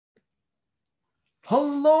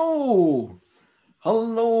Hello,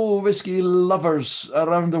 hello, whiskey lovers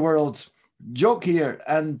around the world. Jock here,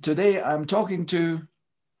 and today I'm talking to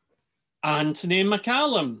Anthony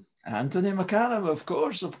McCallum. Anthony McCallum, of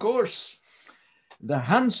course, the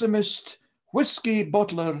handsomest whiskey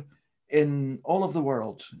bottler in all of the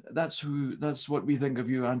world. That's what we think of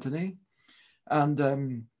you, Anthony.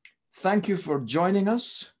 And thank you for joining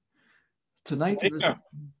us tonight in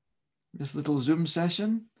this little Zoom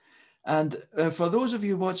session. And for those of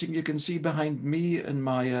you watching, you can see behind me and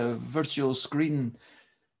my virtual screen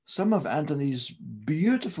some of Anthony's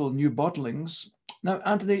beautiful new bottlings. Now,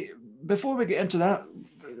 Anthony, before we get into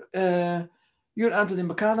that, you're Anthony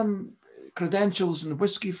McCallum, credentials in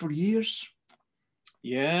whiskey for years.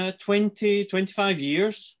 Yeah, 25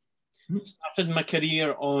 years. Started my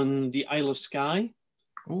career on the Isle of Skye.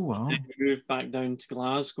 Oh, wow. Then moved back down to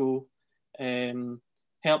Glasgow.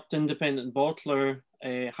 Helped independent bottler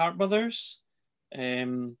Hart Brothers,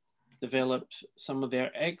 developed some of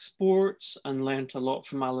their exports and learnt a lot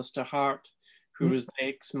from Alistair Hart, who was the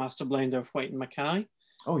ex-master blender of White and Mackay.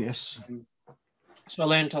 Oh, yes. So I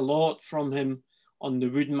learnt a lot from him on the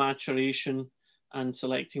wood maturation and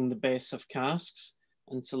selecting the best of casks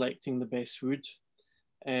and selecting the best wood.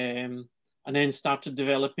 And then started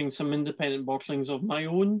developing some independent bottlings of my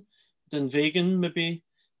own. Dun Bheagan maybe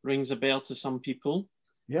rings a bell to some people.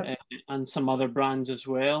 Yeah. And some other brands as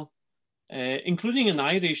well, including an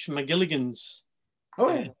Irish McGilligan's,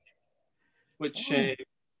 which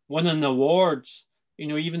won an award. You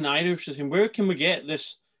know, even the Irish are saying, where can we get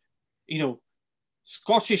this,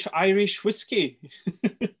 Scottish-Irish whiskey?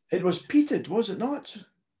 It was peated, was it not?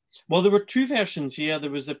 Well, there were two versions here.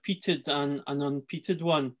 There was a peated and an unpeated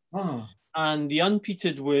one. Oh. And the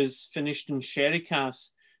unpeated was finished in sherry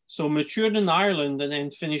cask. So matured in Ireland and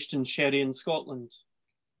then finished in sherry in Scotland.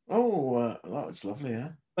 Oh, that's lovely, yeah.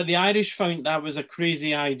 But the Irish found that was a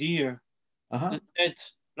crazy idea.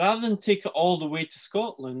 That rather than take it all the way to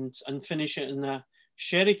Scotland and finish it in a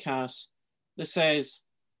sherry cask, that says,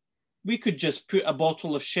 we could just put a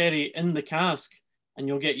bottle of sherry in the cask and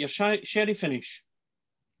you'll get your sherry finish.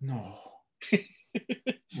 No.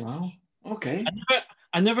 Wow. Okay.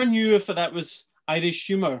 I never knew if that was Irish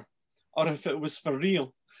humour or if it was for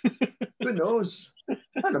real. Who knows?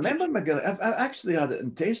 I remember McGilligan. I actually had it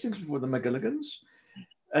in tastings before the McGilligans,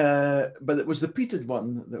 but it was the peated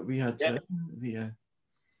one that we had. Yeah.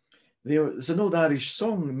 There's an old Irish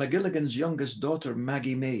song, McGilligan's youngest daughter,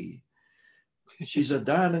 Maggie May. She's a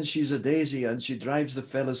darling, she's a daisy, and she drives the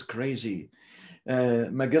fellas crazy.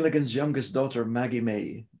 McGilligan's youngest daughter, Maggie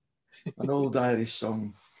May. An old Irish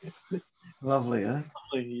song. Lovely, huh?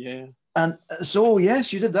 Lovely, yeah. And so,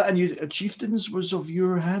 yes, you did that, and Chieftains was of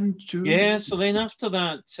your hand too? Yeah, so then after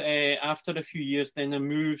that, after a few years, then I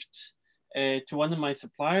moved to one of my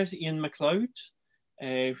suppliers, Ian McLeod,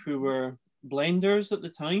 who were blenders at the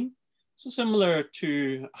time. So similar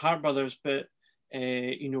to Hart Brothers, but,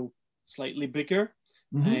 slightly bigger.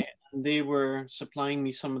 And they were supplying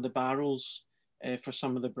me some of the barrels for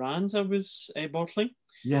some of the brands I was bottling.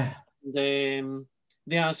 Yeah.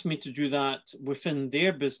 They asked me to do that within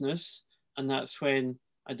their business, and that's when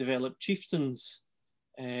I developed Chieftains.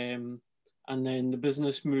 And then the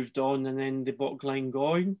business moved on, and then they bought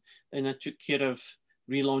Glengoyne. Then I took care of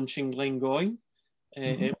relaunching Glengoyne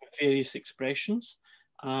with various expressions.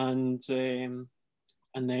 And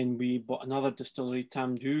then we bought another distillery,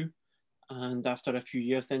 Tamdhu. And after a few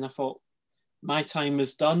years, then I thought, my time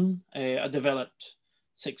is done. I developed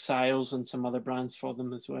 6 Isles and some other brands for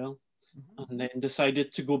them as well. And then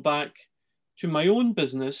decided to go back to my own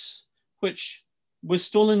business, which was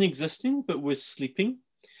still in existing, but was sleeping.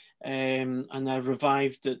 And I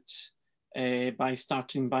revived it by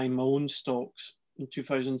starting buying my own stocks in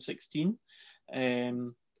 2016,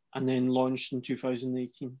 and then launched in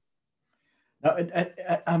 2018. Now,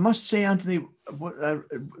 I must say, Anthony,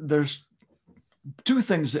 there's 2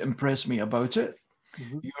 things that impress me about it.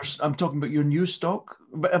 I'm talking about your new stock,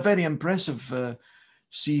 but a very impressive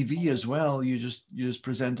CV as well. You just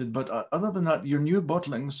presented, but other than that, your new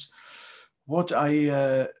bottlings. What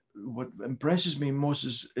impresses me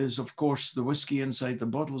most is of course the whiskey inside the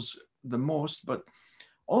bottles the most, but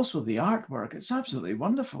also the artwork. It's absolutely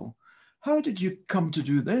wonderful. How did you come to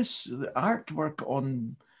do this? The artwork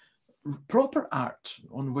on proper art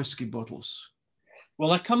on whiskey bottles.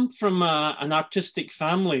 Well, I come from an artistic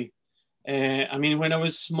family. When I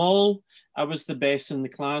was small, I was the best in the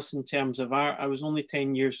class in terms of art. I was only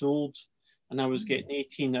 10 years old and I was getting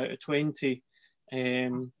 18 out of 20.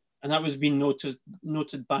 And that was being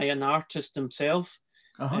noted by an artist himself.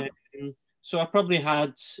 So I probably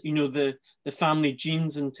had, the family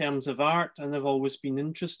genes in terms of art, and I've always been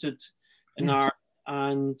interested in art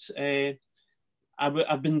and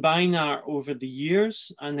I've been buying art over the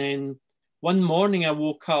years. And then one morning I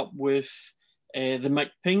woke up with the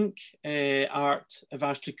McPink art of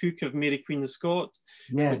Ashley Cooke of Mary Queen of Scots.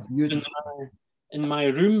 Yeah, beautiful. In my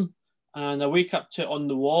room, and I wake up to it on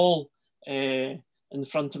the wall in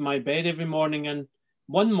front of my bed every morning. And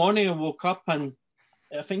one morning I woke up, and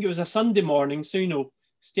I think it was a Sunday morning, so, you know,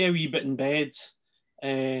 stay a wee bit in bed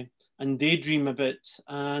and daydream a bit.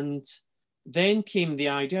 And then came the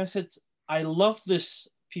idea. I said, I love this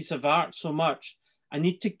piece of art so much. I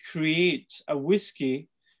need to create a whiskey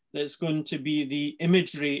that's going to be the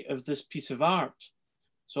imagery of this piece of art.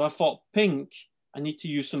 So I thought, pink, I need to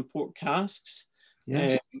use some port casks.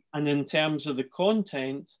 Yes. And in terms of the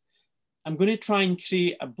content, I'm going to try and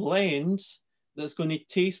create a blend that's going to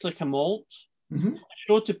taste like a malt. Mm-hmm.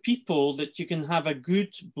 Show to people that you can have a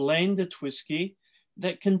good blended whiskey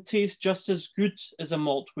that can taste just as good as a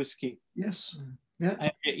malt whiskey. Yes. Yeah.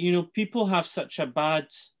 You know, people have such a bad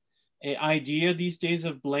idea these days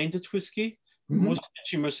of blended whiskey. Mm-hmm. Most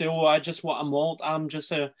consumers say, oh, I just want a malt. I'm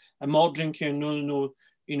just a malt drinker. No, no, no.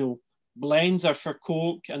 You know, blends are for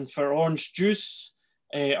Coke and for orange juice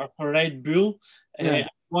or for Red Bull. I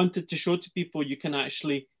wanted to show to people you can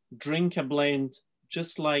actually drink a blend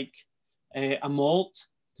just like a malt.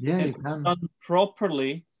 Yeah, if you can. It's done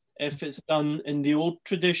properly, if it's done in the old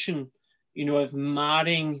tradition, you know, of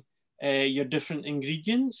marrying your different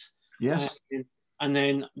ingredients. Yes. And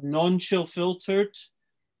then non-chill filtered.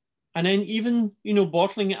 And then even, you know,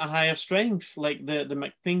 bottling at a higher strength, like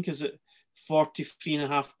the McPink is at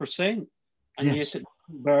 43.5%. And yet it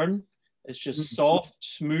doesn't burn. It's just soft,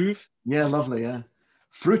 smooth. Yeah, lovely, yeah.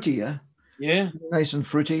 Fruity, yeah? Yeah. Nice and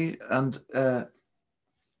fruity. And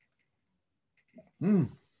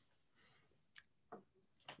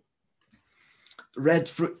red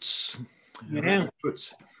fruits. Yeah. Red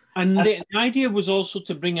fruits. And the idea was also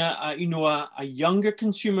to bring a younger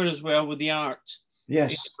consumer as well with the art.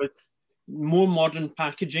 Yes. You know, with more modern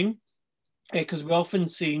packaging. Because we often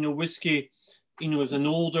say, you know, whiskey, you know, is an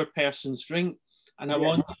older person's drink. And I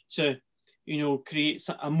wanted to, you know, create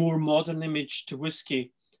a more modern image to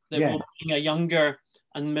whiskey that will bring a younger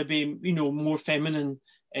and maybe, you know, more feminine,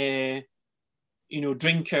 you know,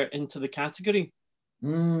 drinker into the category.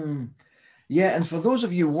 Yeah, and for those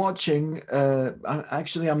of you watching,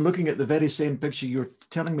 I'm looking at the very same picture you're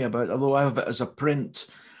telling me about, although I have it as a print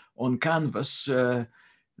on canvas.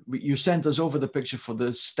 You sent us over the picture for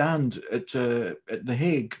the stand at The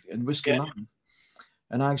Hague in Whiskey Land,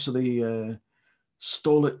 and I actually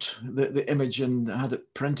stole it, the image, and had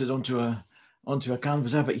it printed onto a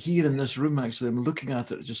canvas. I have it here in this room, actually. I'm looking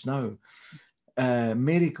at it just now.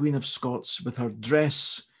 Mary Queen of Scots with her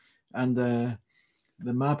dress and the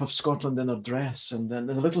map of Scotland in her dress, and then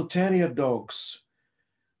the little terrier dogs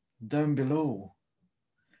down below.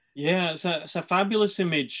 Yeah, it's a fabulous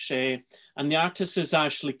image. And the artist is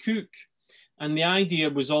Ashley Cooke. And the idea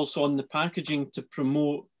was also on the packaging to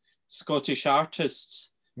promote Scottish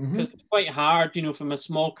artists. Because it's quite hard, you know, from a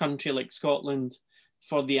small country like Scotland,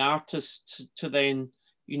 for the artists to then,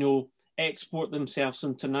 you know, export themselves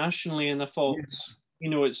internationally. And I thought, you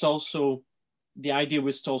know, it's also, the idea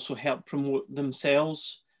was to also help promote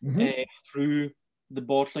themselves through the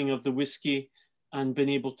bottling of the whiskey and been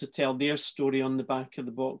able to tell their story on the back of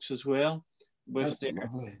the box as well, with their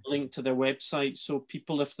link to their website. So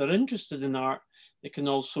people, if they're interested in art, they can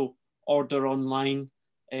also order online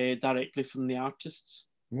directly from the artists.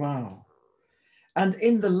 Wow. And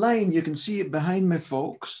in the line, you can see it behind me,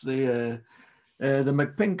 folks. The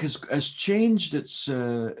McPink has changed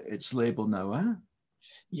its label now, huh?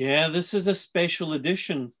 Yeah, this is a special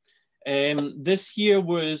edition. This year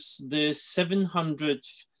was the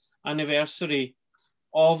 700th anniversary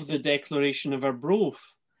of the Declaration of Abroath.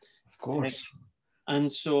 Of course.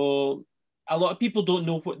 And so a lot of people don't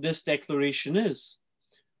know what this declaration is.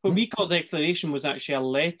 What we call declaration was actually a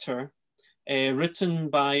letter written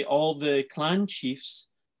by all the clan chiefs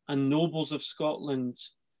and nobles of Scotland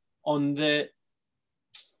on the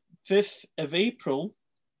 6th of April,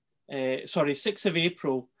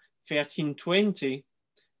 1320.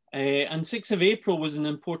 And 6th of April was an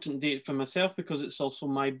important date for myself because it's also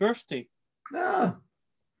my birthday. Ah.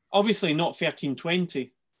 Obviously not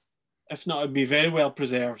 1320. If not, it'd be very well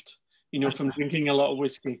preserved, you know, from drinking a lot of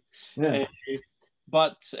whiskey. Yeah.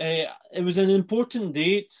 But it was an important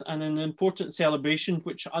date and an important celebration,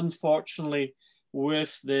 which unfortunately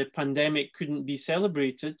with the pandemic couldn't be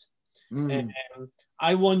celebrated.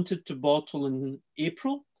 I wanted to bottle in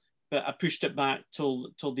April, but I pushed it back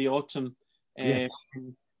till the autumn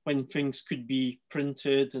when things could be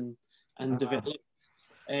printed and developed.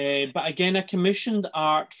 But again, I commissioned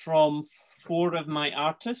art from 4 of my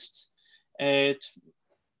artists to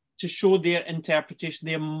show their interpretation,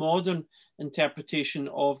 their modern interpretation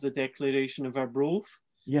of the Declaration of Abroath.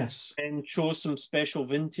 Yes. And show some special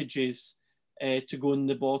vintages to go in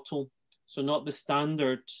the bottle. So not the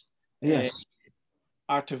standard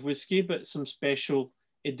art of whiskey, but some special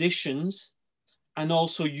editions. And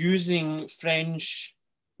also using French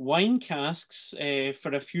wine casks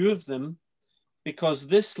for a few of them, because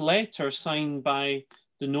this letter signed by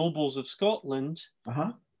the nobles of Scotland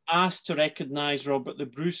asked to recognise Robert the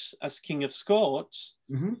Bruce as King of Scots,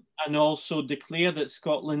 and also declare that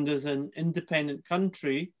Scotland as an independent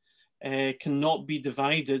country cannot be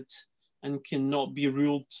divided and cannot be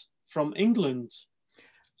ruled from England.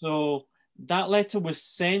 So that letter was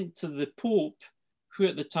sent to the Pope, who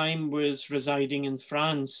at the time was residing in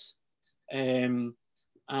France. And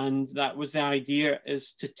that was the idea,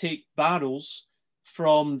 is to take barrels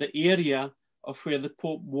from the area of where the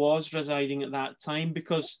Pope was residing at that time,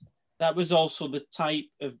 because that was also the type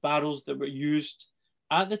of barrels that were used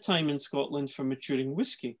at the time in Scotland for maturing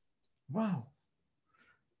whiskey. Wow.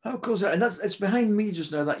 How cool is that? And it's behind me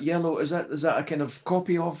just now, that yellow. Is that a kind of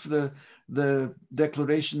copy of the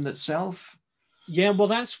Declaration itself? Yeah, well,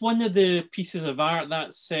 that's one of the pieces of art.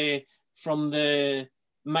 That's from the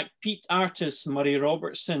McPeat artist, Murray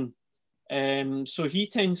Robertson. So he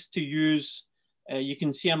tends to use, you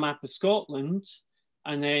can see a map of Scotland,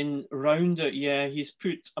 and then round it, he's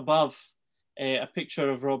put above a picture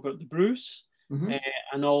of Robert the Bruce,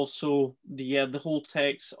 and also the whole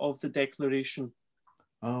text of the Declaration.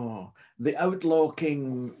 Oh, the Outlaw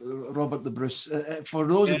King, Robert the Bruce. For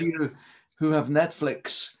those of you who have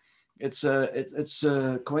Netflix, it's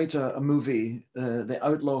quite a movie, The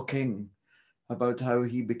Outlaw King, about how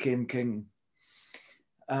he became king.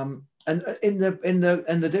 And in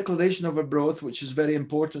the Declaration of Abroath, which is very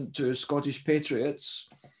important to Scottish patriots,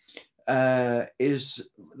 is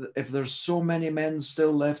if there's so many men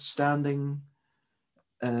still left standing.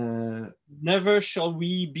 Never shall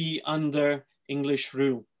we be under English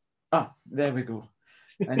rule. Ah, there we go.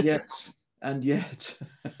 And yet,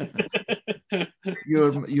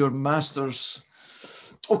 your masters.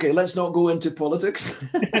 Okay, let's not go into politics.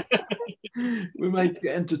 We might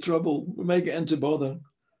get into trouble. We might get into bother.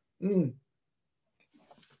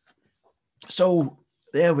 So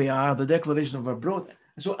there we are, the Declaration of Abroath.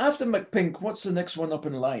 So after McPink, what's the next one up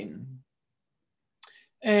in line?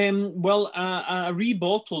 Well, I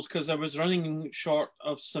rebottled because I was running short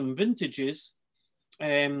of some vintages.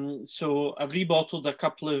 So I've rebottled a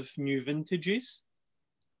couple of new vintages.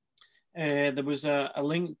 There was a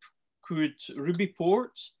link called Ruby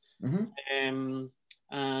Port,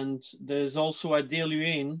 and there's also a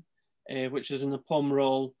Glengoyne, which is in a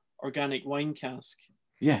Pomerol organic wine cask.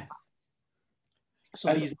 Yeah. So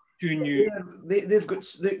and these are 2 new.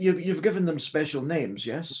 You've given them special names,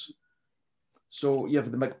 yes? So you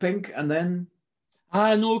have the McPink and then?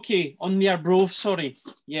 No, okay, on the Abroath, sorry.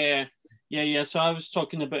 Yeah. So I was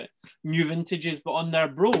talking about new vintages, but on their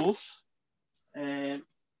Abroath,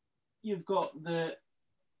 you've got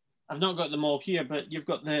I've not got them all here, but you've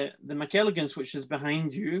got the McElligans, which is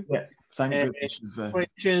behind you. Yeah, thank goodness.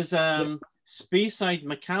 Which is Speyside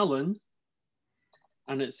McCallum,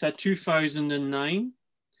 and it's a 2009.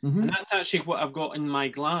 And that's actually what I've got in my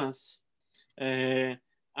glass. And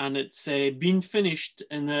it's been finished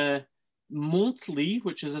in Montley,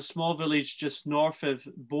 which is a small village just north of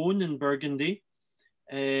Beaune in Burgundy,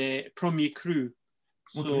 Premier Cru.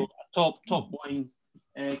 So a top wine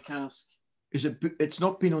cask. Is it? It's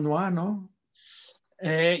not Pinot Noir, no?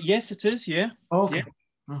 Yes, it is. Yeah. Okay. Yeah.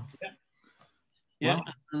 Oh. Yeah. Wow.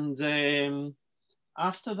 And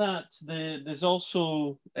after that, there's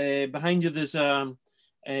also behind you. There's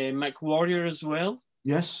McWarrior as well.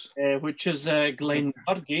 Yes. Which is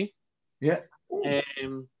Glengoyne. Yeah.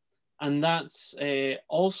 And that's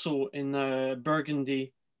also in a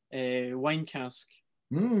Burgundy wine cask.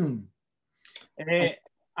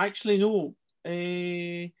 Actually, no,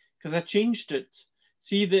 because I changed it.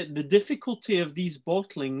 See, the difficulty of these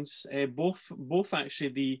bottlings, both actually,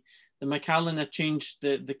 the McCallum, I changed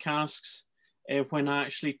the casks when I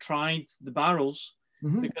actually tried the barrels,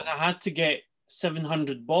 because I had to get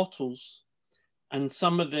 700 bottles, and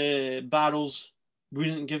some of the barrels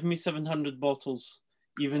wouldn't give me 700 bottles,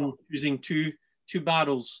 even using two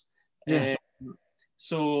barrels. Yeah.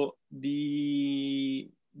 So the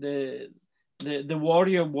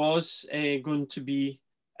Warrior was going to be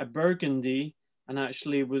a Burgundy, and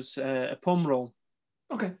actually was a Pomerol.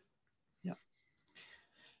 Okay. Yeah.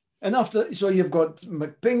 And after, so you've got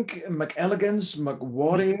McPink, McElligans,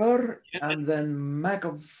 McWarrior, and then Mac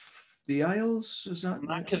of the Isles, is that?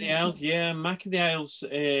 Mac of the Isles, yeah. Mac of the Isles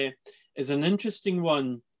is an interesting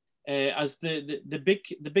one, as the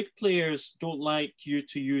big players don't like you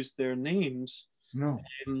to use their names. No.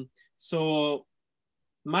 So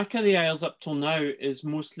Mac of the Isles up till now is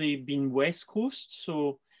mostly been West Coast,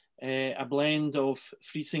 so a blend of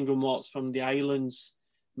three single malts from the islands,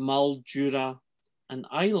 Mull, Jura, and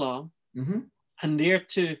Islay. And there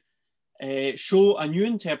to show a new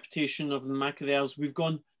interpretation of the Mac of the Isles, we've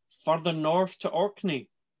gone further north to Orkney.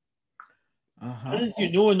 As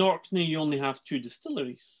you know, in Orkney, you only have two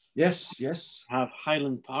distilleries. Yes, yes. You have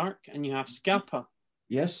Highland Park and you have Scapa.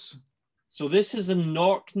 Yes. So this is an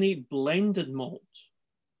Orkney blended malt.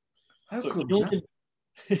 How so cool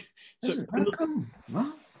is that? How come?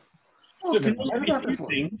 What? So it can only be two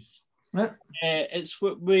things. Right. It's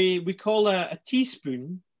what we call a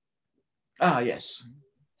teaspoon. Ah, yes.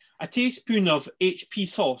 A teaspoon of HP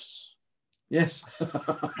sauce. Yes.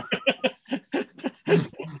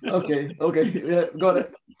 Okay, yeah, got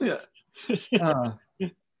it. Yeah.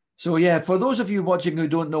 So yeah, for those of you watching who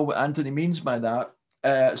don't know what Antony means by that,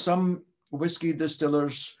 some whiskey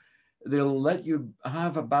distillers, they'll let you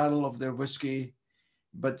have a barrel of their whiskey,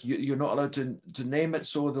 but you're not allowed to name it.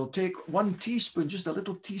 So they'll take 1 teaspoon, just a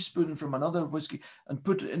little teaspoon from another whiskey, and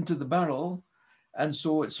put it into the barrel. And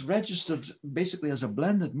so it's registered basically as a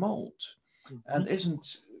blended malt and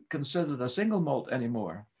isn't considered a single malt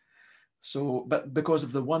anymore. So, but because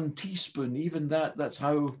of the 1 teaspoon, even that's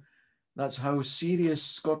how serious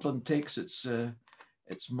Scotland takes its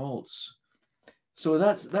malts. So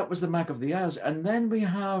that was the Mac of the Isles. And then we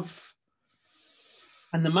have...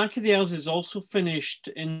 And the Mac of the Isles is also finished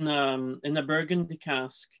in a Burgundy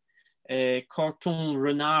cask, Corton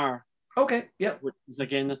Renard. Okay, yeah. Which is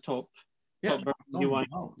again the top Burgundy wine.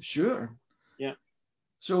 Oh, sure. Yeah.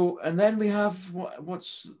 So, and then we have,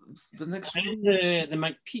 what's the next one? The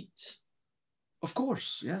McPete. Of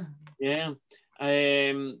course, yeah. Yeah.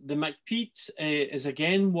 The McPete is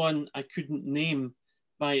again one I couldn't name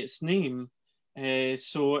by its name.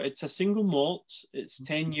 So it's a single malt. It's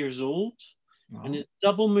 10 years old. Wow. And it's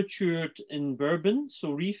double matured in bourbon.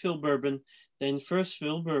 So refill bourbon, then first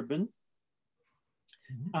fill bourbon.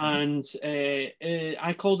 And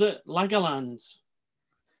I called it Lagaland.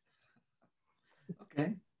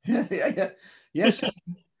 Okay. Yeah. Yes.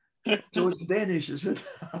 So it's Danish, is it?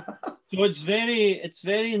 So it's very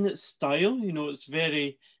in its style. You know, it's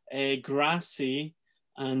very grassy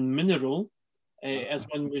and mineral, as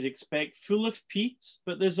one would expect, full of peat,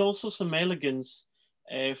 but there's also some elegance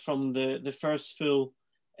from the first fill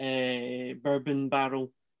bourbon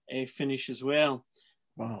barrel finish as well.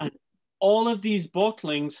 Wow. And all of these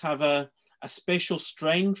bottlings have a special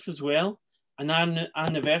strength as well, an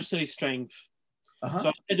anniversary strength. So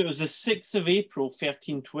I said it was the 6th of April,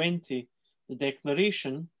 1320, the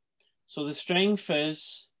Declaration. So the strength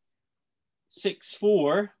is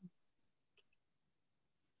 6.4.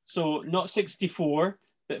 So not 64,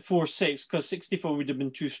 but 4.6, because 64 would have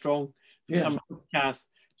been too strong for some casks.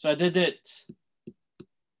 So I did it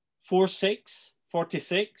 4.6,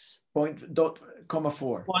 46. Comma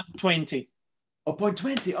 4. 20. Oh,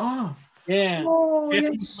 0.20. Oh. Yeah. Oh,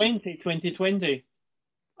 yes. 2020.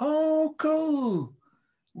 Oh, cool.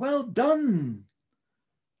 Well done.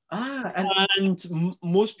 And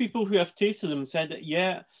most people who have tasted them said that,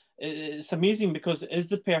 yeah, it's amazing because it is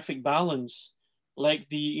the perfect balance. Like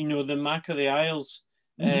the Mac of the Isles,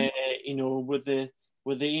 with the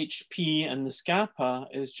HP and the Scapa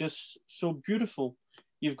is just so beautiful.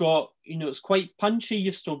 You've got, it's quite punchy.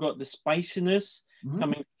 You've still got the spiciness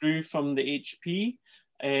coming through from the HP,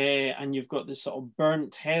 and you've got this sort of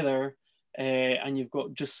burnt heather, and you've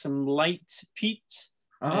got just some light peat,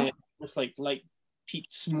 it's like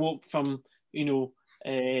peat smoke from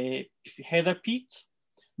heather peat,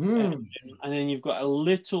 and then you've got a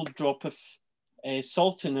little drop of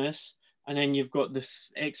saltiness, and then you've got the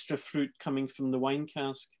extra fruit coming from the wine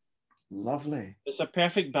cask. Lovely. It's a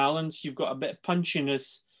perfect balance. You've got a bit of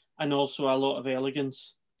punchiness and also a lot of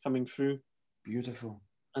elegance coming through. Beautiful.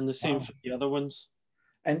 And the same for the other ones.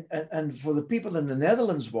 And for the people in the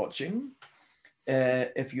Netherlands watching,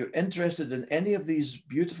 if you're interested in any of these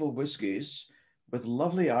beautiful whiskies with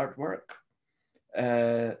lovely artwork,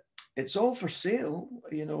 it's all for sale.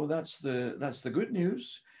 That's the good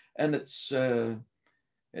news. And it's a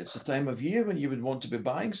time of year when you would want to be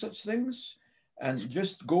buying such things. And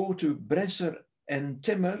just go to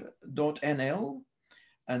bresserentimmer.nl,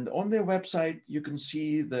 and on their website you can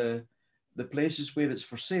see the places where it's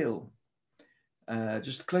for sale.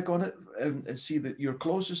 Just click on it and see that your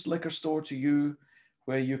closest liquor store to you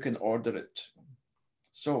where you can order it.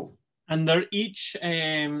 So, and they're each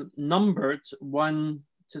numbered 1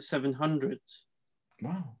 to 700.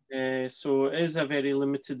 Wow. So it is a very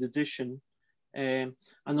limited edition. And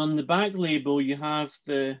on the back label, you have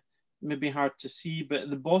maybe hard to see, but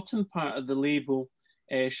the bottom part of the label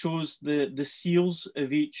shows the seals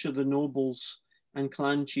of each of the nobles and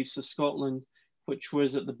clan chiefs of Scotland, which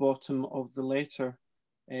was at the bottom of the letter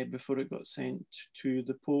before it got sent to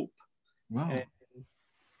the Pope. Wow.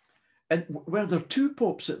 And were there two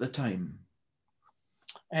popes at the time?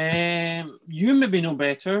 You maybe know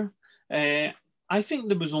better. I think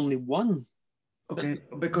there was only one. Okay,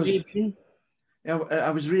 because I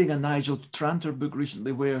was reading a Nigel Tranter book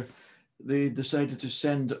recently where they decided to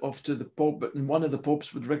send off to the Pope, but one of the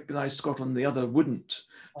popes would recognise Scotland, the other wouldn't.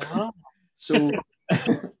 Uh-huh. So,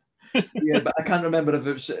 yeah, but I can't remember if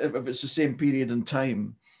it's the same period in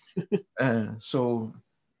time. So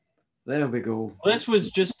there we go. This was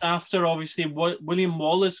just after, obviously, William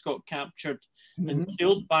Wallace got captured and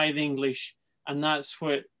killed by the English, and that's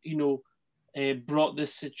what brought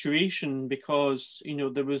this situation, because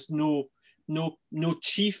there was no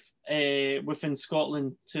chief within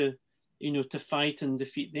Scotland to fight and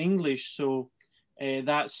defeat the English. So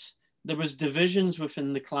there was divisions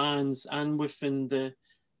within the clans and within the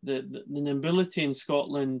nobility in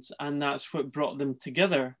Scotland, and that's what brought them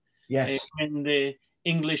together. Yes. When the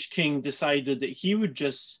English king decided that he would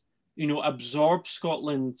just absorb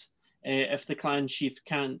Scotland if the clan chief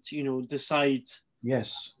can't decide.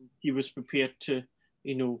 Yes. He was prepared to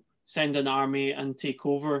send an army and take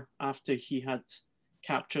over after he had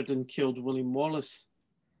captured and killed William Wallace.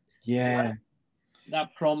 Yeah.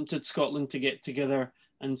 That prompted Scotland to get together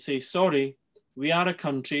and say, sorry, we are a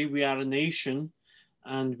country, we are a nation,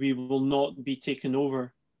 and we will not be taken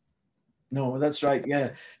over. No, that's right.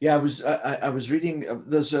 Yeah. I was reading.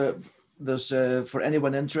 There's for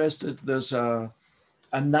anyone interested, there's a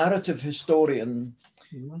narrative historian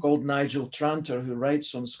called Nigel Tranter who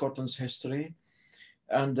writes on Scotland's history,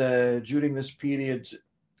 and during this period,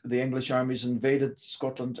 the English armies invaded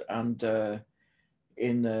Scotland, and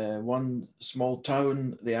in one small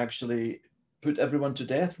town, they actually put everyone to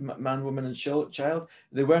death, man, woman, and child.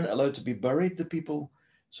 They weren't allowed to be buried, the people.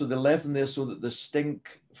 So they left them there so that the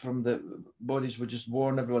stink from the bodies would just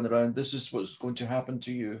warn everyone around, this is what's going to happen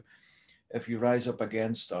to you if you rise up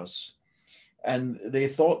against us. And they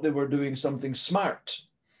thought they were doing something smart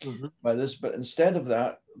by this, but instead of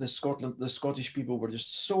that, the Scottish people were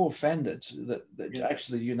just so offended that it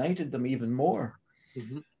actually united them even more.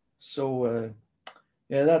 So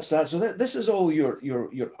yeah, that's that. So this is all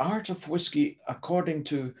your art of whiskey according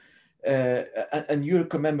to and your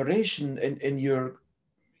commemoration in your,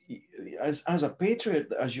 as a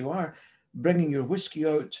patriot as you are, bringing your whiskey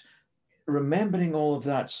out, remembering all of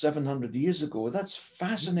that 700 years ago. That's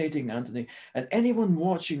fascinating, Antony. And anyone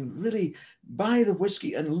watching, really buy the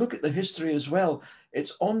whiskey and look at the history as well.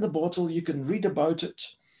 It's on the bottle. You can read about it.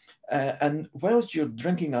 And whilst you're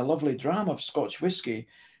drinking a lovely dram of Scotch whiskey,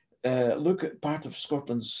 look at part of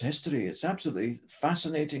Scotland's history. It's absolutely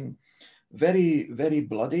fascinating, very, very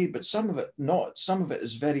bloody, but some of it not. Some of it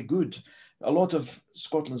is very good. A lot of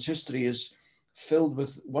Scotland's history is filled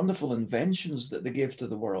with wonderful inventions that they gave to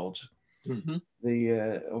the world.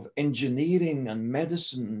 Of engineering and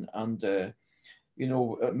medicine, and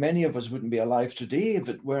many of us wouldn't be alive today if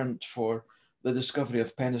it weren't for the discovery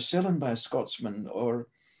of penicillin by a Scotsman, or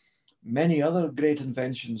many other great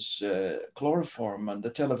inventions, chloroform and the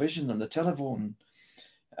television and the telephone,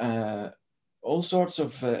 all sorts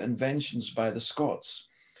of inventions by the Scots.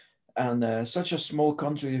 And such a small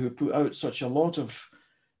country who put out such a lot of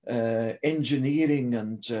engineering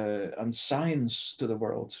and science to the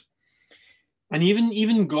world. And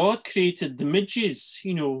even God created the midges,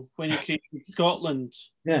 when he created Scotland.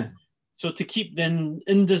 Yeah. So to keep the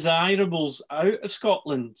undesirables out of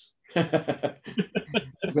Scotland.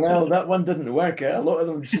 Well, that one didn't work. A lot of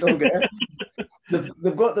them still get it.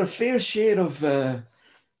 They've got their fair share of.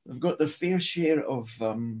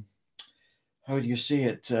 How do you say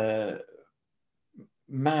it?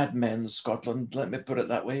 Madmen, Scotland. Let me put it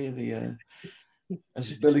that way.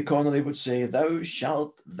 As Billy Connolly would say, "Thou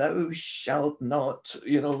shalt not."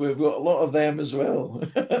 We've got a lot of them as well.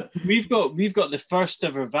 We've got the first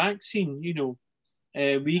ever vaccine.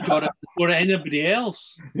 We got it before anybody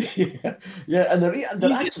else. Yeah, and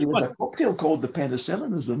there actually is a cocktail called the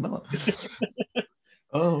penicillin, is there not?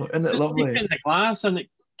 Oh, isn't it lovely? Stick it in the glass and it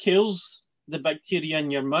kills the bacteria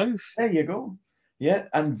in your mouth. There you go. Yeah,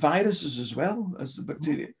 and viruses as well as the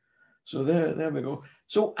bacteria. So there we go.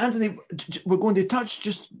 So Antony, we're going to touch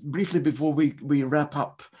just briefly before we wrap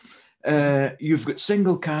up. You've got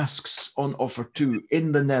single casks on offer too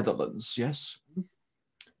in the Netherlands, yes?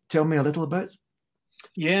 Tell me a little about it.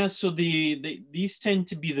 Yeah, so these tend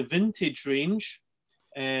to be the vintage range,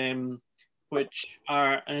 which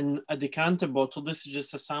are in a decanter bottle. This is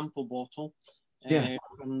just a sample bottle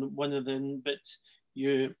from one of them, but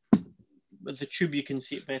with the tube you can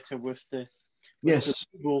see it better with the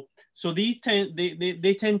logo. So they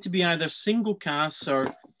tend to be either single casks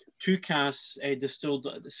or two casks distilled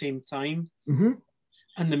at the same time,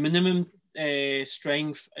 and the minimum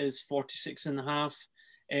strength is 46.5.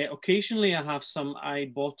 Occasionally I have some I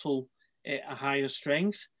bottle a higher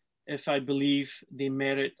strength if I believe they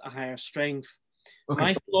merit a higher strength. Okay.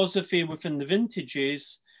 My philosophy within the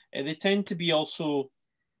vintages, they tend to be also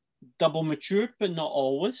double matured, but not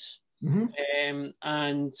always.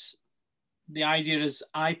 And the idea is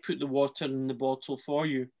I put the water in the bottle for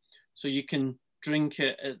you, so you can drink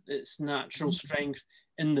it at its natural strength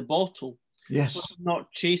in the bottle. Yes. So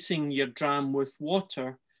not chasing your dram with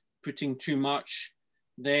water, putting too much,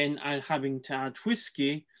 then having to add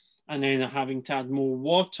whiskey, and then having to add more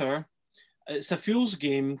water. It's a fool's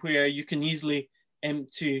game where you can easily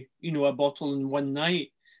empty, a bottle in one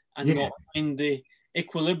night and not find the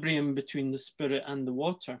equilibrium between the spirit and the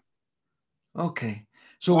water. Okay.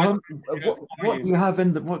 So what do you have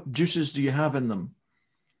in what juices do you have in them?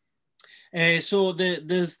 So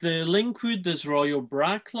there's the Linkwood, there's Royal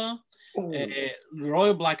Brackla.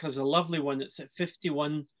 Royal Brackla is a lovely one. It's at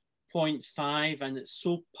 51.5 and it's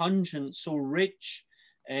so pungent, so rich.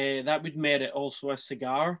 That would merit also a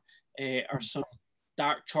cigar or some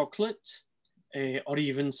dark chocolate or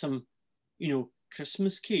even some,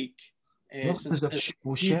 Christmas cake.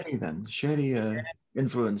 Sherry then? Sherry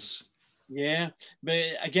influence. Yeah, but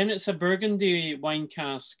again, it's a Burgundy wine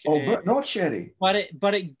cask. But not sherry.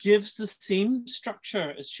 But it gives the same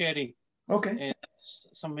structure as sherry. Okay. That's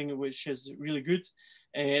something which is really good.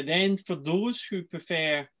 Then for those who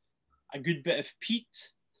prefer a good bit of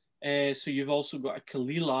peat, so you've also got a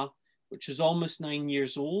Kalila, which is almost 9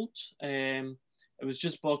 years old. It was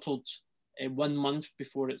just bottled 1 month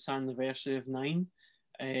before its anniversary of 9.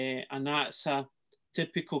 And that's a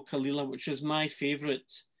typical Kalila, which is my favorite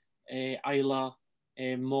Islay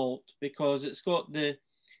malt, because it's got the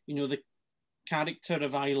character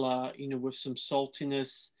of Islay, with some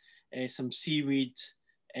saltiness, some seaweed,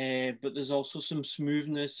 but there's also some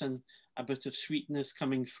smoothness and a bit of sweetness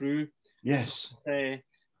coming through. Yes. So,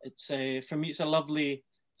 it's for me, it's a lovely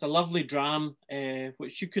dram,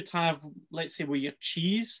 which you could have, let's say, with your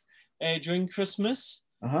cheese during Christmas,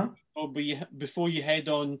 or before you head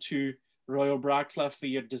on to Royal Brackla for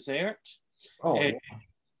your dessert.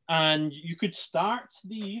 And you could start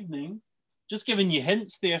the evening, just giving you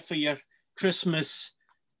hints there for your Christmas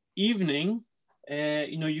evening.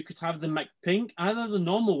 You could have the McPink, either the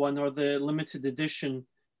normal one or the limited edition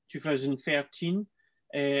 2013.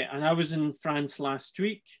 And I was in France last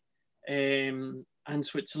week and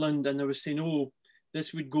Switzerland, and I was saying,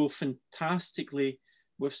 this would go fantastically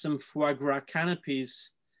with some foie gras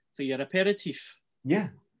canapes for your aperitif. Yeah.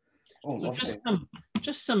 So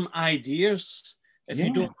just some ideas. If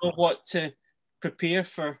you don't know what to prepare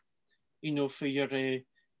for, for your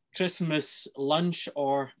Christmas lunch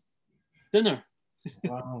or dinner.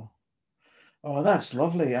 Wow. Oh, that's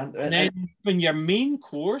lovely. And then in your main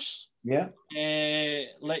course,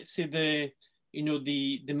 let's say the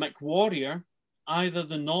McWarrior, either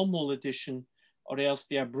the normal edition or else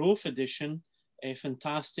the Abroath edition,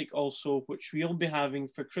 fantastic also, which we'll be having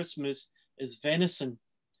for Christmas, is venison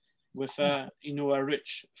with a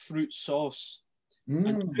rich fruit sauce.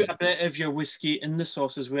 And put a bit of your whiskey in the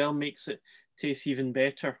sauce as well, makes it taste even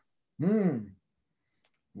better.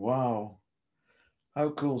 Wow. How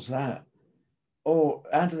cool's that? Oh,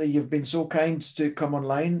 Anthony, you've been so kind to come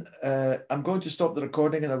online. I'm going to stop the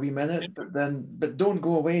recording in a wee minute, but don't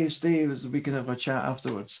go away. Stay, so we can have a chat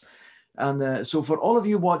afterwards. And so for all of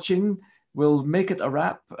you watching, we'll make it a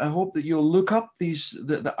wrap. I hope that you'll look up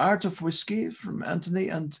the Art of Whiskey from Antony,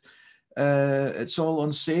 and it's all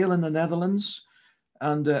on sale in the Netherlands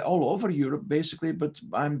and all over Europe, basically. But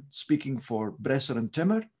I'm speaking for Bresser and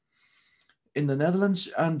Timmer in the Netherlands.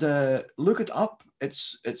 And look it up.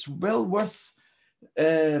 It's well worth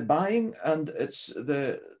buying, and it's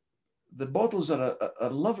the bottles are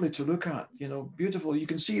lovely to look at. Beautiful. You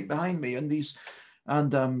can see it behind me in these,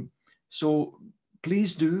 and so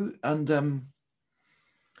please do. And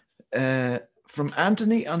from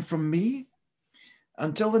Antony and from me,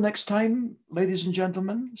 until the next time, ladies and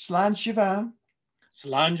gentlemen, Slán Siva.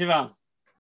 Slán Siva.